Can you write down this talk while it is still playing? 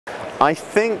I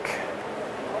think,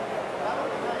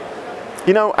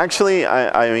 you know, actually,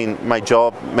 I mean, my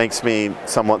job makes me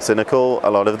somewhat cynical a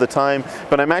lot of the time,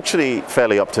 but I'm actually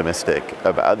fairly optimistic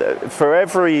about it. For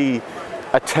every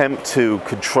attempt to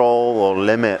control or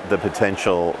limit the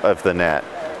potential of the net,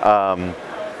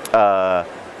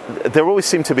 there always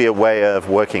seems to be a way of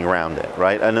working around it,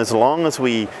 right? And as long as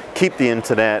we keep the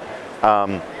internet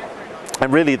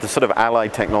and really the sort of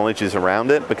allied technologies around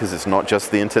it, because it's not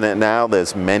just the internet now,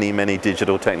 there's many, many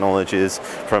digital technologies,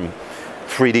 from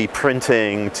 3D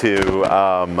printing to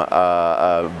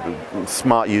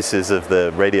smart uses of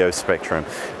the radio spectrum.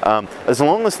 As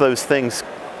long as those things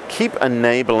keep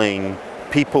enabling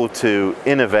people to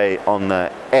innovate on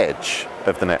the edge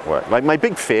of the network. Like, my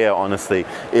big fear, honestly,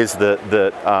 is that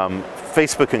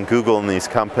Facebook and Google and these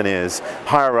companies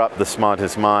hire up the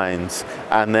smartest minds,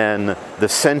 and then the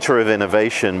center of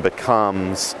innovation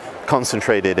becomes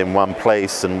concentrated in one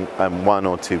place and one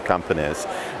or two companies.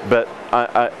 But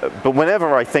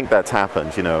whenever I think that's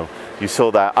happened, you know, you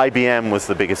saw that IBM was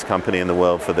the biggest company in the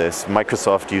world for this.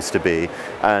 Microsoft used to be,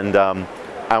 and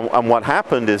what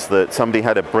happened is that somebody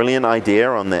had a brilliant idea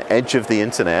on the edge of the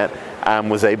internet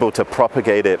and was able to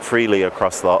propagate it freely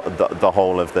across the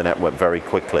whole of the network very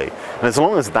quickly. And as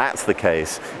long as that's the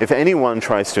case, if anyone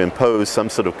tries to impose some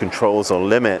sort of controls or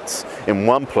limits in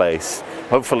one place,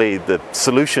 hopefully the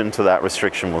solution to that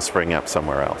restriction will spring up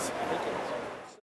somewhere else.